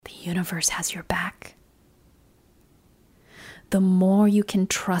universe has your back. The more you can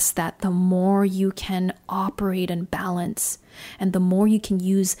trust that, the more you can operate in balance, and the more you can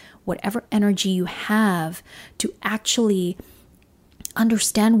use whatever energy you have to actually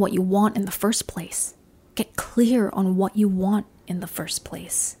understand what you want in the first place. Get clear on what you want in the first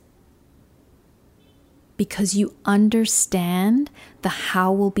place. Because you understand the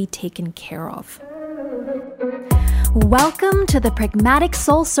how will be taken care of. Welcome to the Pragmatic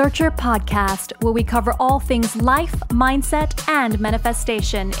Soul Searcher podcast, where we cover all things life, mindset, and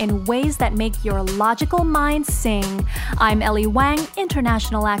manifestation in ways that make your logical mind sing. I'm Ellie Wang,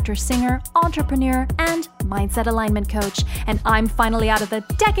 international actor, singer, entrepreneur, and mindset alignment coach, and I'm finally out of the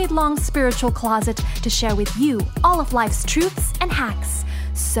decade-long spiritual closet to share with you all of life's truths and hacks.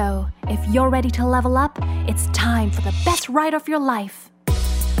 So, if you're ready to level up, it's time for the best ride of your life.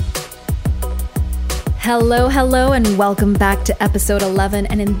 Hello, and welcome back to episode 11.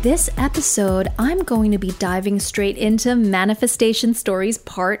 And in this episode, I'm going to be diving straight into Manifestation Stories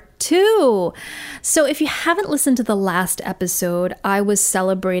Part 2. So if you haven't listened to the last episode, I was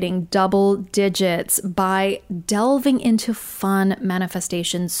celebrating double digits by delving into fun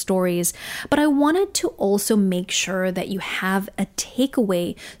manifestation stories. But I wanted to also make sure that you have a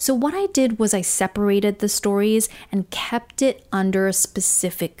takeaway. So what I did was I separated the stories and kept it under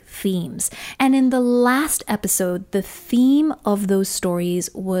specific themes. And in the last episode, the theme of those stories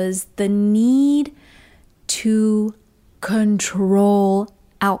was the need to control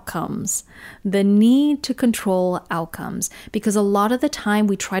outcomes. The need to control outcomes. Because a lot of the time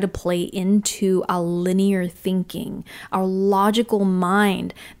we try to play into our linear thinking, our logical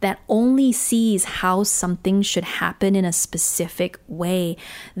mind that only sees how something should happen in a specific way.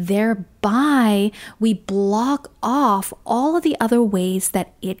 Thereby, we block off all of the other ways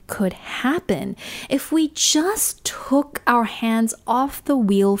that it could happen. If we just took our hands off the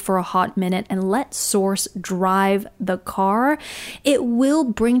wheel for a hot minute and let Source drive the car, it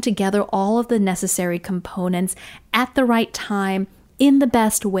will bring together all of the necessary components at the right time, in the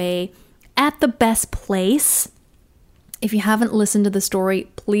best way, at the best place. If you haven't listened to the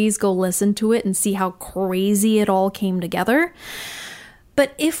story, please go listen to it and see how crazy it all came together.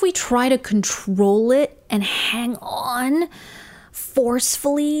 But if we try to control it and hang on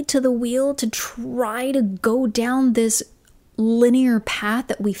forcefully to the wheel to try to go down this linear path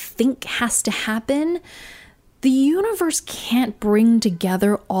that we think has to happen, the universe can't bring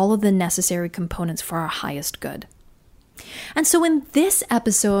together all of the necessary components for our highest good. And so in this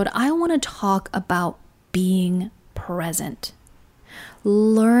episode, I want to talk about being present,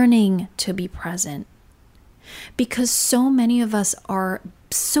 learning to be present. Because so many of us are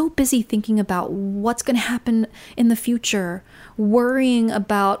so busy thinking about what's going to happen in the future, worrying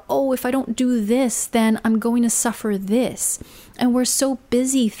about, oh, if I don't do this, then I'm going to suffer this. And we're so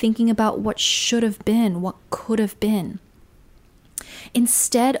busy thinking about what should have been, what could have been,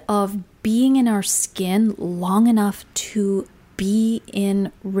 instead of being in our skin long enough to be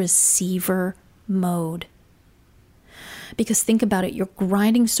in receiver mode. Because think about it, you're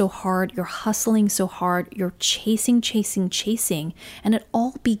grinding so hard, you're hustling so hard, you're chasing, and it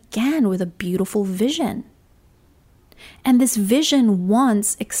all began with a beautiful vision. And this vision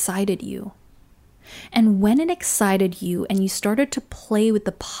once excited you. And when it excited you and you started to play with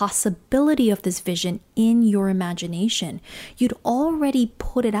the possibility of this vision in your imagination, you'd already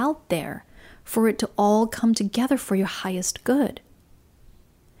put it out there for it to all come together for your highest good.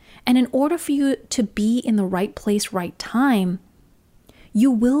 And in order for you to be in the right place, right time, you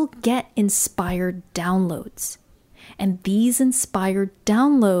will get inspired downloads. And these inspired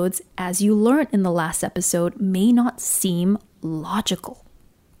downloads, as you learned in the last episode, may not seem logical.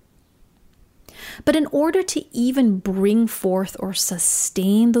 But in order to even bring forth or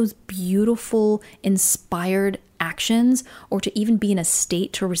sustain those beautiful, inspired actions, or to even be in a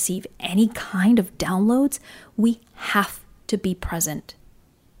state to receive any kind of downloads, we have to be present.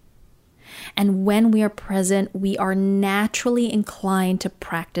 And when we are present, we are naturally inclined to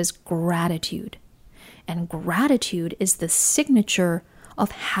practice gratitude. And gratitude is the signature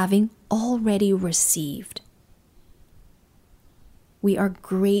of having already received. We are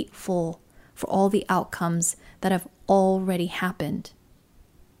grateful for all the outcomes that have already happened.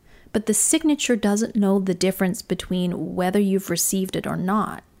 But the signature doesn't know the difference between whether you've received it or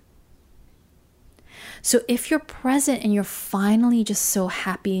not. So if you're present and you're finally just so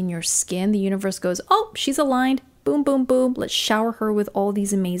happy in your skin, the universe goes, oh, she's aligned. Boom, boom, boom. Let's shower her with all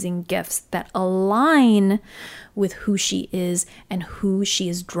these amazing gifts that align with who she is and who she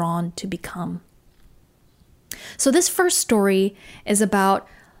is drawn to become. So this first story is about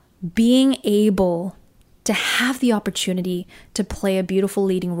being able to have the opportunity to play a beautiful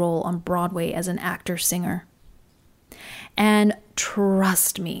leading role on Broadway as an actor-singer. And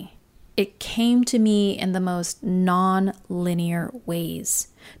trust me, it came to me in the most non-linear ways,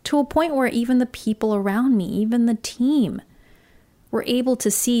 to a point where even the people around me, even the team, were able to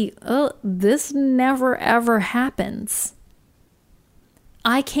see, oh, this never ever happens.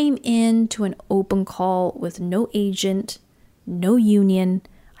 I came into an open call with no agent, no union.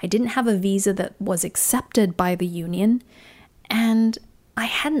 I didn't have a visa that was accepted by the union, and I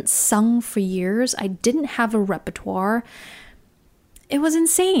hadn't sung for years. I didn't have a repertoire. It was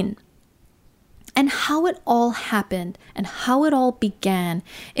insane. And how it all happened and how it all began,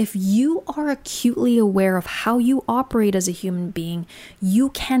 if you are acutely aware of how you operate as a human being, you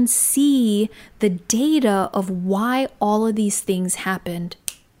can see the data of why all of these things happened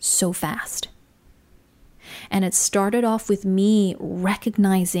so fast. And it started off with me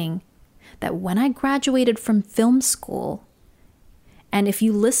recognizing that when I graduated from film school, and if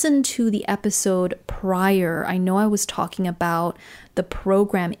you listen to the episode prior, I know I was talking about the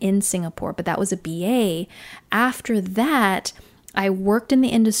program in Singapore, but that was a BA. After that, I worked in the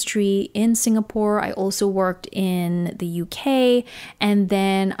industry in Singapore. I also worked in the UK. And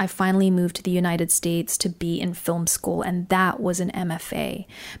then I finally moved to the United States to be in film school. And that was an MFA.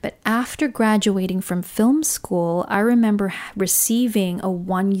 But after graduating from film school, I remember receiving a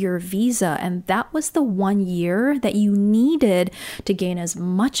 1-year visa. And that was the 1 year that you needed to gain as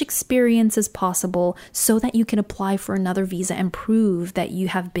much experience as possible so that you can apply for another visa and prove that you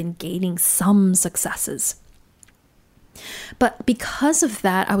have been gaining some successes. But because of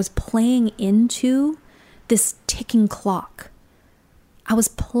that, I was playing into this ticking clock. I was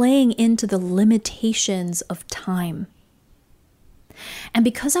playing into the limitations of time. And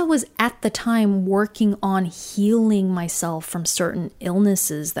because I was at the time working on healing myself from certain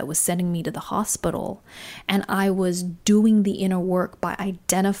illnesses that was sending me to the hospital, and I was doing the inner work by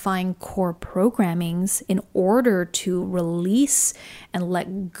identifying core programmings in order to release and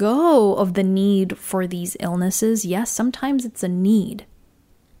let go of the need for these illnesses. Yes, sometimes it's a need.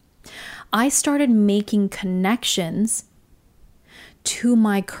 I started making connections to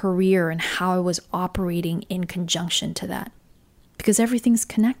my career and how I was operating in conjunction to that. Because everything's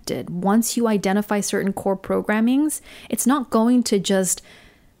connected. Once you identify certain core programmings, it's not going to just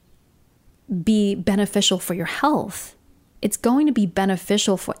be beneficial for your health. It's going to be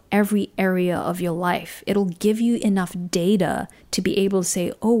beneficial for every area of your life. It'll give you enough data to be able to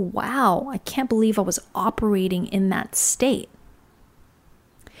say, oh, wow, I can't believe I was operating in that state.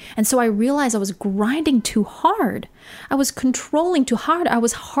 And so I realized I was grinding too hard. I was controlling too hard. I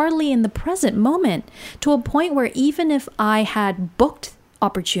was hardly in the present moment, to a point where even if I had booked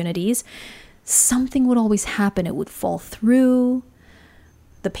opportunities, something would always happen. It would fall through.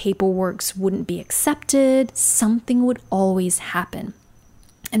 The paperwork wouldn't be accepted. Something would always happen.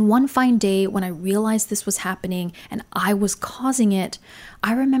 And one fine day when I realized this was happening and I was causing it,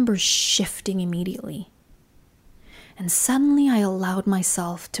 I remember shifting immediately. And suddenly I allowed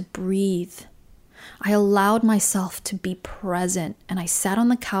myself to breathe. I allowed myself to be present. And I sat on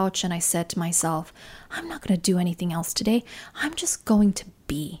the couch and I said to myself, I'm not going to do anything else today. I'm just going to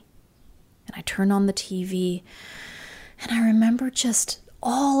be. And I turned on the TV. And I remember just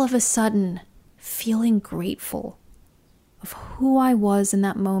all of a sudden feeling grateful of who I was in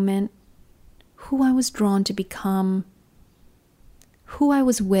that moment, who I was drawn to become, who I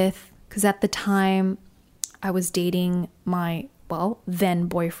was with. Because at the time, I was dating my, then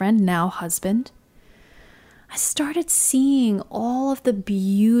boyfriend, now husband. I started seeing all of the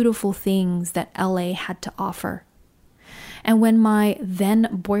beautiful things that LA had to offer. And when my then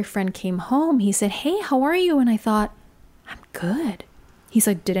boyfriend came home, he said, hey, how are you? And I thought, I'm good. He's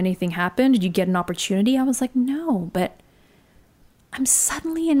like, did anything happen? Did you get an opportunity? I was like, no, but I'm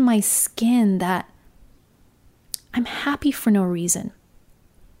suddenly in my skin that I'm happy for no reason.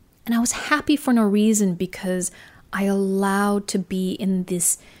 And I was happy for no reason because I allowed to be in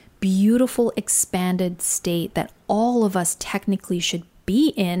this beautiful expanded state that all of us technically should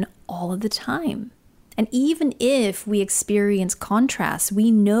be in all of the time. And even if we experience contrast, we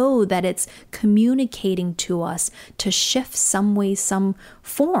know that it's communicating to us to shift some way, some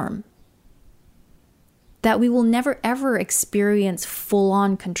form. That we will never ever experience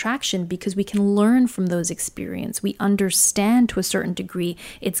full-on contraction because we can learn from those experiences. We understand to a certain degree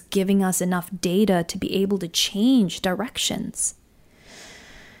it's giving us enough data to be able to change directions.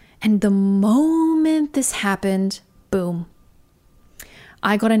 And the moment this happened, boom.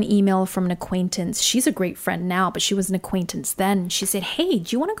 I got an email from an acquaintance. She's a great friend now, but she was an acquaintance then. She said, hey,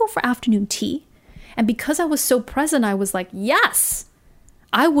 do you want to go for afternoon tea? And because I was so present, I was like, yes.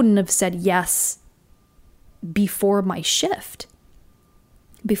 I wouldn't have said yes before my shift,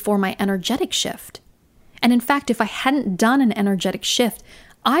 before my energetic shift. And in fact, if I hadn't done an energetic shift,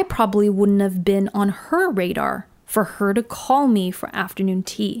 I probably wouldn't have been on her radar for her to call me for afternoon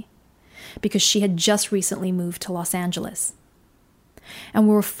tea, because she had just recently moved to Los Angeles. And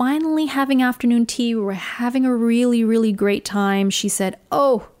we were finally having afternoon tea. We were having a really, really great time. She said,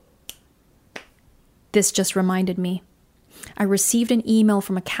 "Oh, this just reminded me. I received an email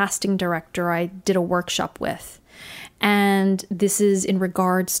from a casting director I did a workshop with. And this is in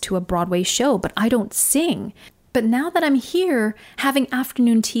regards to a Broadway show, but I don't sing. But now that I'm here having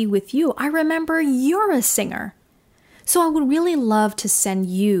afternoon tea with you, I remember you're a singer. So I would really love to send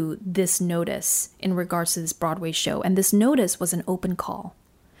you this notice in regards to this Broadway show." And this notice was an open call.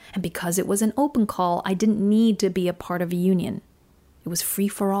 And because it was an open call, I didn't need to be a part of a union. It was free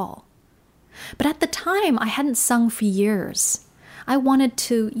for all. But at the time, I hadn't sung for years. I wanted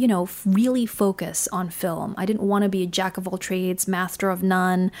to, really focus on film. I didn't want to be a jack of all trades, master of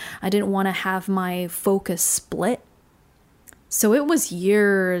none. I didn't want to have my focus split. So it was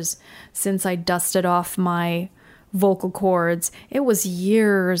years since I dusted off my vocal cords. It was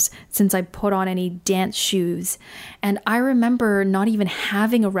years since I put on any dance shoes. And I remember not even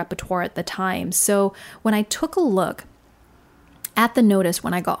having a repertoire at the time. So when I took a look at the notice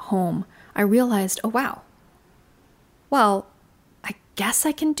when I got home, I realized, oh, wow. Well, I guess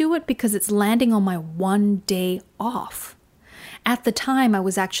I can do it because it's landing on my one day off. At the time, I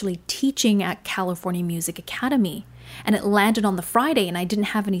was actually teaching at California Music Academy, and it landed on the Friday, and I didn't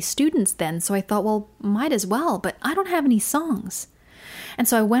have any students then, so I thought, well, might as well, but I don't have any songs. And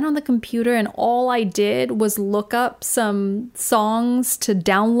so I went on the computer, and all I did was look up some songs to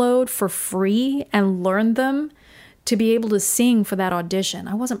download for free and learn them to be able to sing for that audition.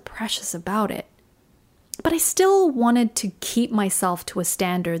 I wasn't precious about it. But I still wanted to keep myself to a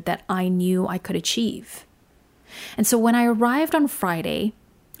standard that I knew I could achieve. And so when I arrived on Friday,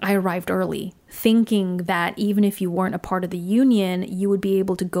 I arrived early, thinking that even if you weren't a part of the union, you would be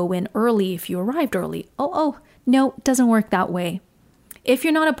able to go in early if you arrived early. Oh, no, it doesn't work that way. If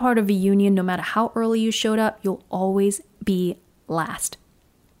you're not a part of a union, no matter how early you showed up, you'll always be last.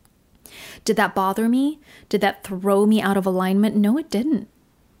 Did that bother me? Did that throw me out of alignment? No, it didn't.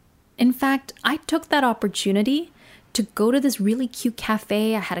 In fact, I took that opportunity to go to this really cute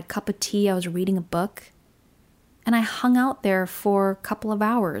cafe. I had a cup of tea. I was reading a book. And I hung out there for a couple of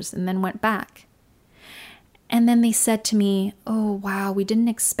hours and then went back. And then they said to me, "Oh, wow, we didn't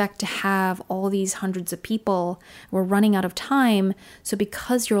expect to have all these hundreds of people. We're running out of time. So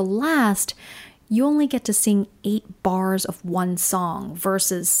because you're last, you only get to sing 8 bars of one song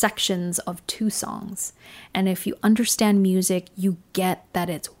versus sections of 2 songs. And if you understand music, you get that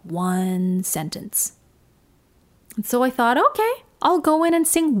it's one sentence." And so I thought, okay, I'll go in and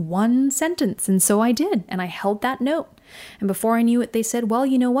sing one sentence. And so I did. And I held that note. And before I knew it, they said, "Well,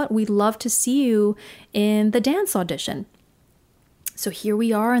 you know what? We'd love to see you in the dance audition." So here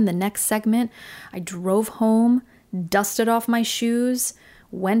we are in the next segment. I drove home, dusted off my shoes,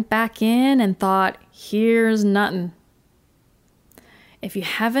 went back in and thought, here's nothing. If you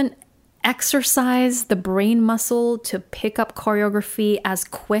haven't exercised the brain muscle to pick up choreography as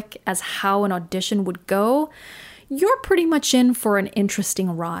quick as how an audition would go, you're pretty much in for an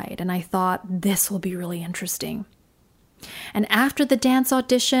interesting ride. And I thought, this will be really interesting. And after the dance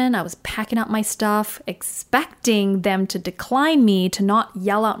audition, I was packing up my stuff, expecting them to decline me, to not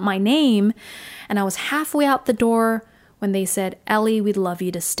yell out my name. And I was halfway out the door when they said, "Ellie, we'd love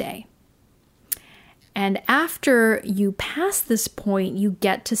you to stay." And after you pass this point, you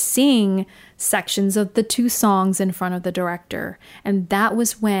get to sing sections of the 2 songs in front of the director. And that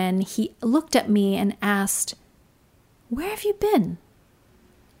was when he looked at me and asked, "Where have you been?"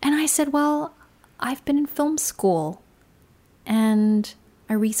 And I said, "Well, I've been in film school. And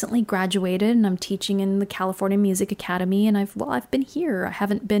I recently graduated and I'm teaching in the California Music Academy. And I've been here. I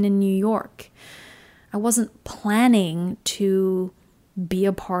haven't been in New York. I wasn't planning to be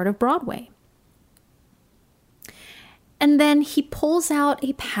a part of Broadway." And then he pulls out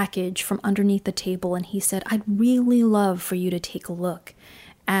a package from underneath the table and he said, "I'd really love for you to take a look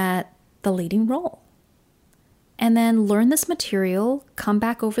at the leading role. And then learn this material, come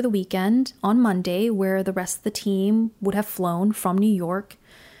back over the weekend on Monday where the rest of the team would have flown from New York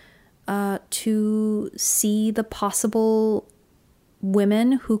to see the possible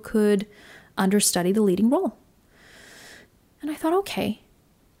women who could understudy the leading role." And I thought, okay,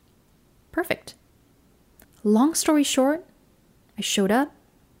 perfect. Long story short, I showed up,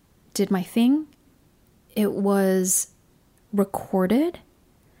 did my thing. It was recorded,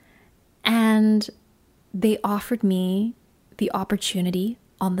 and they offered me the opportunity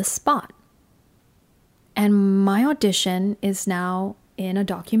on the spot. And my audition is now in a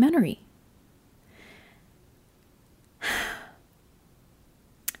documentary.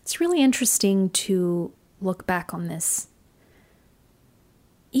 It's really interesting to look back on this.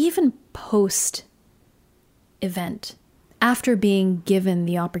 Even post-event, after being given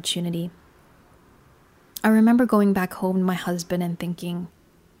the opportunity, I remember going back home to my husband and thinking,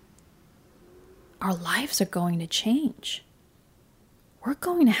 our lives are going to change. We're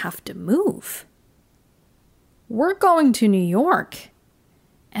going to have to move. We're going to New York.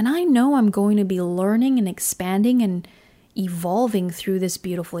 And I know I'm going to be learning and expanding and evolving through this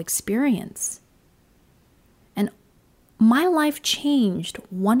beautiful experience. And my life changed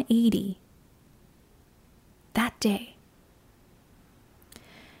 180 that day.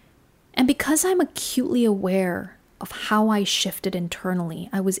 And because I'm acutely aware of how I shifted internally,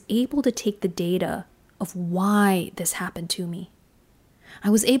 I was able to take the data of why this happened to me. I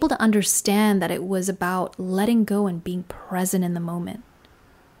was able to understand that it was about letting go and being present in the moment,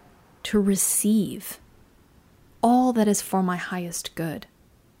 to receive all that is for my highest good.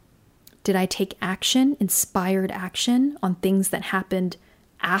 Did I take action, inspired action, on things that happened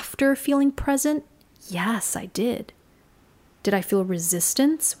after feeling present? Yes, I did. Did I feel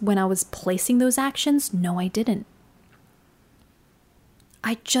resistance when I was placing those actions? No, I didn't.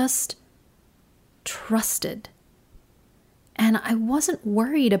 I just trusted. And I wasn't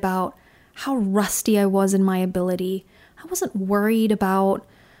worried about how rusty I was in my ability. I wasn't worried about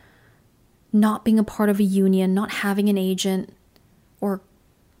not being a part of a union, not having an agent, or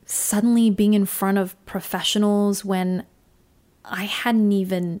suddenly being in front of professionals when I hadn't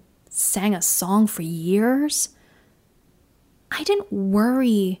even sang a song for years. I didn't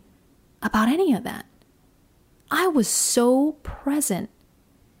worry about any of that. I was so present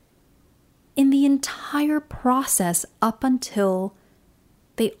in the entire process up until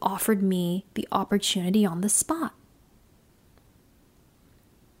they offered me the opportunity on the spot.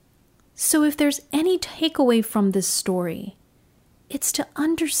 So if there's any takeaway from this story, it's to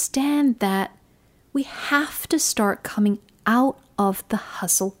understand that we have to start coming out of the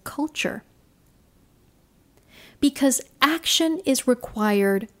hustle culture. Because action is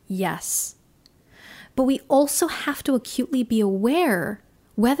required, yes. But we also have to acutely be aware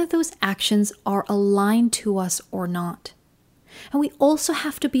whether those actions are aligned to us or not. And we also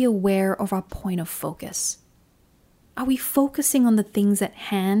have to be aware of our point of focus. Are we focusing on the things at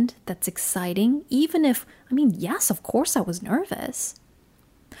hand that's exciting? Even if, yes, of course I was nervous.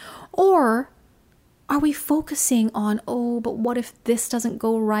 Or are we focusing on, oh, but what if this doesn't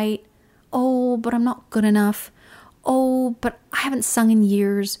go right? Oh, but I'm not good enough. Oh, but I haven't sung in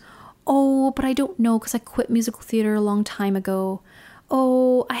years. Oh, but I don't know because I quit musical theater a long time ago.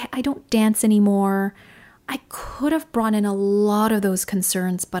 Oh, I don't dance anymore. I could have brought in a lot of those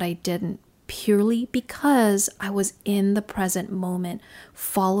concerns, but I didn't. Purely because I was in the present moment,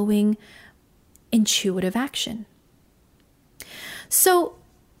 following intuitive action. So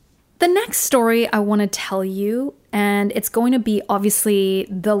the next story I want to tell you, and it's going to be obviously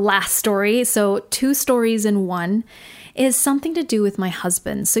the last story, so 2 stories in one, is something to do with my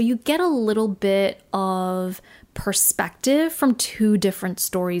husband. So you get a little bit of perspective from 2 different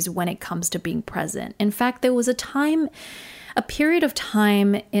stories when it comes to being present. In fact, there was a period of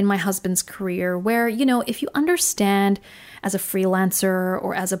time in my husband's career where, if you understand as a freelancer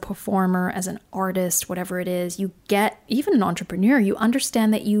or as a performer, as an artist, whatever it is, you get, even an entrepreneur, you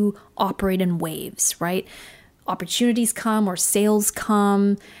understand that you operate in waves, right? Opportunities come or sales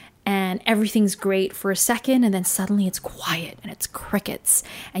come and everything's great for a second, and then suddenly it's quiet and it's crickets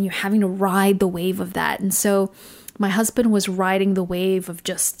and you're having to ride the wave of that. And so my husband was riding the wave of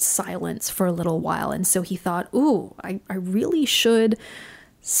just silence for a little while. And so he thought, ooh, I really should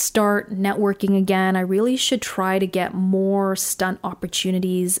start networking again. I really should try to get more stunt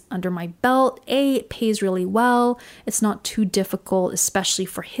opportunities under my belt. It pays really well. It's not too difficult, especially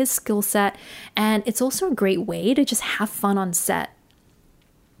for his skill set. And it's also a great way to just have fun on set.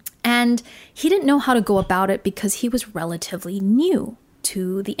 And he didn't know how to go about it because he was relatively new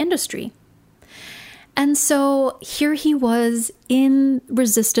to the industry. And so here he was in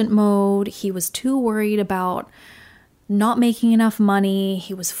resistant mode. He was too worried about not making enough money.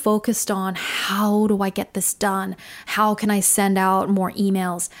 He was focused on, how do I get this done? How can I send out more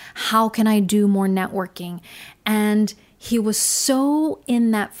emails? How can I do more networking? And he was so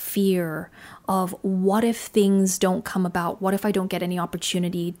in that fear of, what if things don't come about? What if I don't get any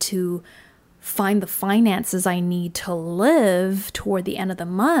opportunity to find the finances I need to live toward the end of the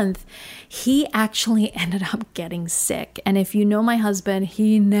month, he actually ended up getting sick. And if you know my husband,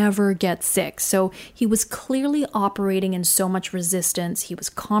 he never gets sick. So he was clearly operating in so much resistance. He was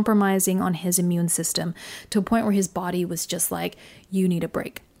compromising on his immune system to a point where his body was just like, you need a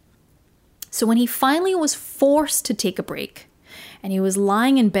break. So when he finally was forced to take a break, and he was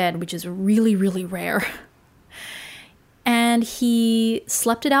lying in bed, which is really, really rare, and he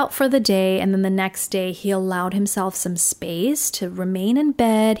slept it out for the day, and then the next day he allowed himself some space to remain in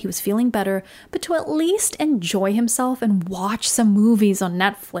bed. He was feeling better, but to at least enjoy himself and watch some movies on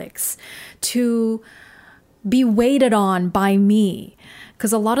Netflix, to be waited on by me.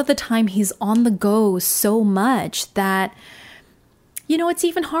 Because a lot of the time he's on the go so much that, you know, it's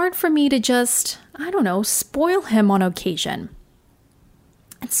even hard for me to just, spoil him on occasion.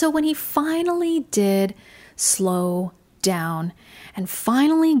 And so when he finally did slow down and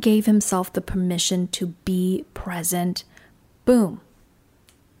finally gave himself the permission to be present, boom,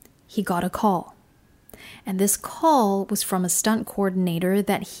 he got a call. And this call was from a stunt coordinator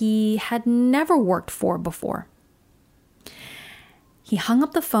that he had never worked for before. He hung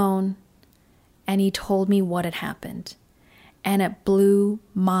up the phone and he told me what had happened. And it blew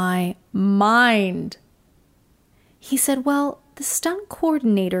my mind. He said, well, the stunt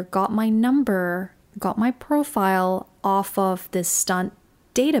coordinator got my number, got my profile off of this stunt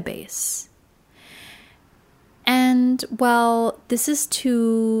database. And, well, this is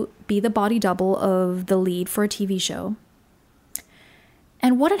to be the body double of the lead for a TV show.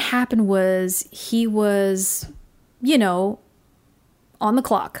 And what had happened was he was, on the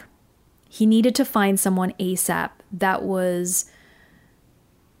clock. He needed to find someone ASAP that was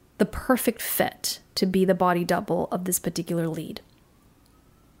the perfect fit to be the body double of this particular lead.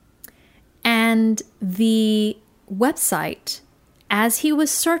 And the website, as he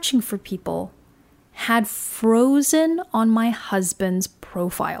was searching for people, had frozen on my husband's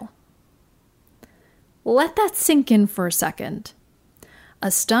profile. Let that sink in for a second.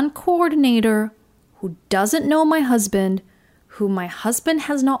 A stunt coordinator who doesn't know my husband, who my husband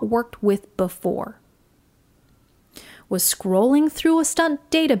has not worked with before, was scrolling through a stunt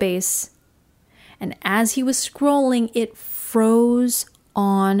database, and as he was scrolling, it froze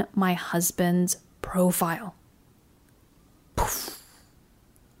on my husband's profile. Poof.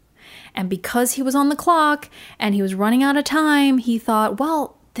 And because he was on the clock and he was running out of time, he thought,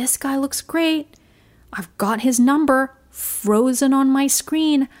 well, this guy looks great. I've got his number frozen on my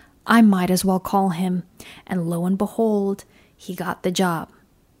screen. I might as well call him. And lo and behold, he got the job.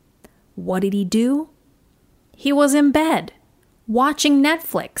 What did he do? He was in bed, watching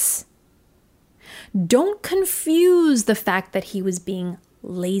Netflix. Don't confuse the fact that he was being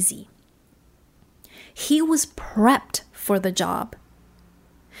lazy. He was prepped for the job.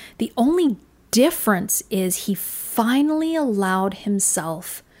 The only difference is he finally allowed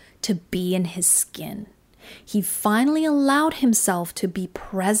himself to be in his skin. He finally allowed himself to be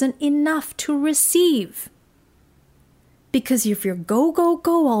present enough to receive. Because if you're go, go,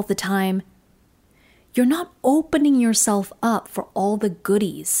 go all the time, you're not opening yourself up for all the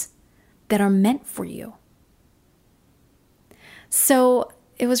goodies that are meant for you. So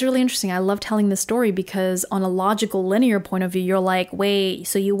it was really interesting. I love telling this story because on a logical, linear point of view, you're like, wait,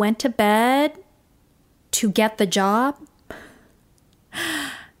 so you went to bed to get the job?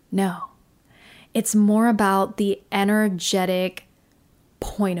 No. It's more about the energetic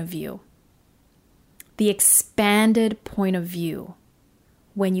point of view, the expanded point of view.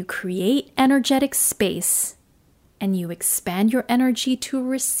 When you create energetic space and you expand your energy to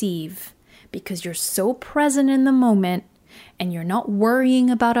receive because you're so present in the moment and you're not worrying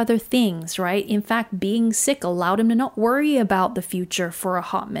about other things, right? In fact, being sick allowed him to not worry about the future for a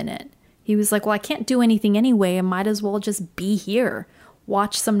hot minute. He was like, well, I can't do anything anyway. I might as well just be here,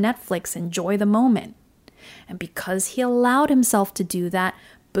 watch some Netflix, enjoy the moment. And because he allowed himself to do that,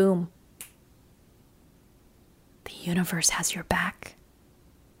 boom, the universe has your back.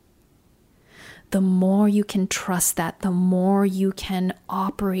 The more you can trust that, the more you can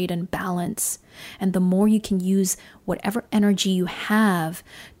operate in balance, and the more you can use whatever energy you have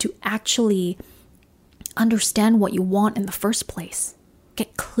to actually understand what you want in the first place.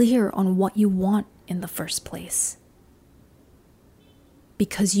 Get clear on what you want in the first place.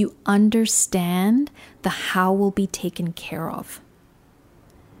 Because you understand the how will be taken care of.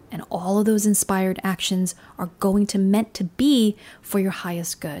 And all of those inspired actions are going to meant to be for your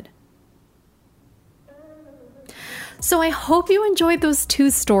highest good. So I hope you enjoyed those two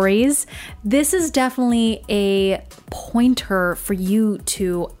stories. This is definitely a pointer for you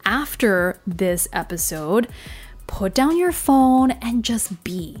to, after this episode, put down your phone and just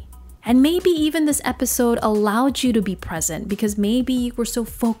be. And maybe even this episode allowed you to be present because maybe you were so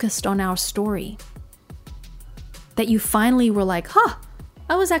focused on our story that you finally were like,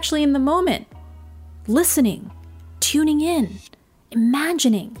 I was actually in the moment, listening, tuning in,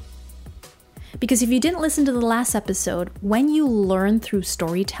 imagining. Because if you didn't listen to the last episode, when you learn through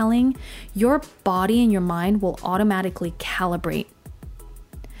storytelling, your body and your mind will automatically calibrate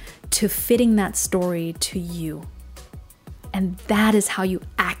to fitting that story to you. And that is how you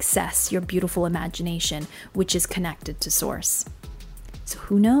access your beautiful imagination, which is connected to source. So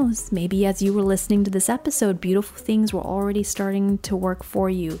who knows, maybe as you were listening to this episode, beautiful things were already starting to work for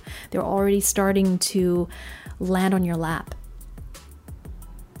you. They're already starting to land on your lap.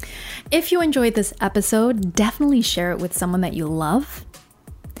 If you enjoyed this episode, definitely share it with someone that you love.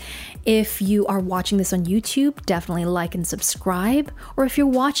 If you are watching this on YouTube, definitely like and subscribe. Or if you're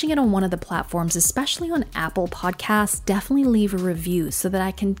watching it on one of the platforms, especially on Apple Podcasts, definitely leave a review so that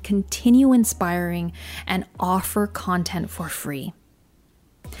I can continue inspiring and offer content for free.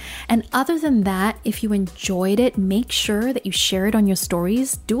 And other than that, if you enjoyed it, make sure that you share it on your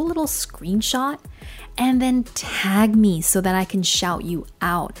stories, do a little screenshot, and then tag me so that I can shout you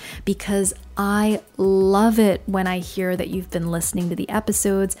out, because I love it when I hear that you've been listening to the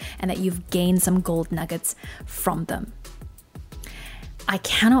episodes and that you've gained some gold nuggets from them. I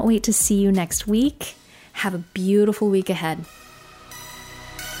cannot wait to see you next week. Have a beautiful week ahead.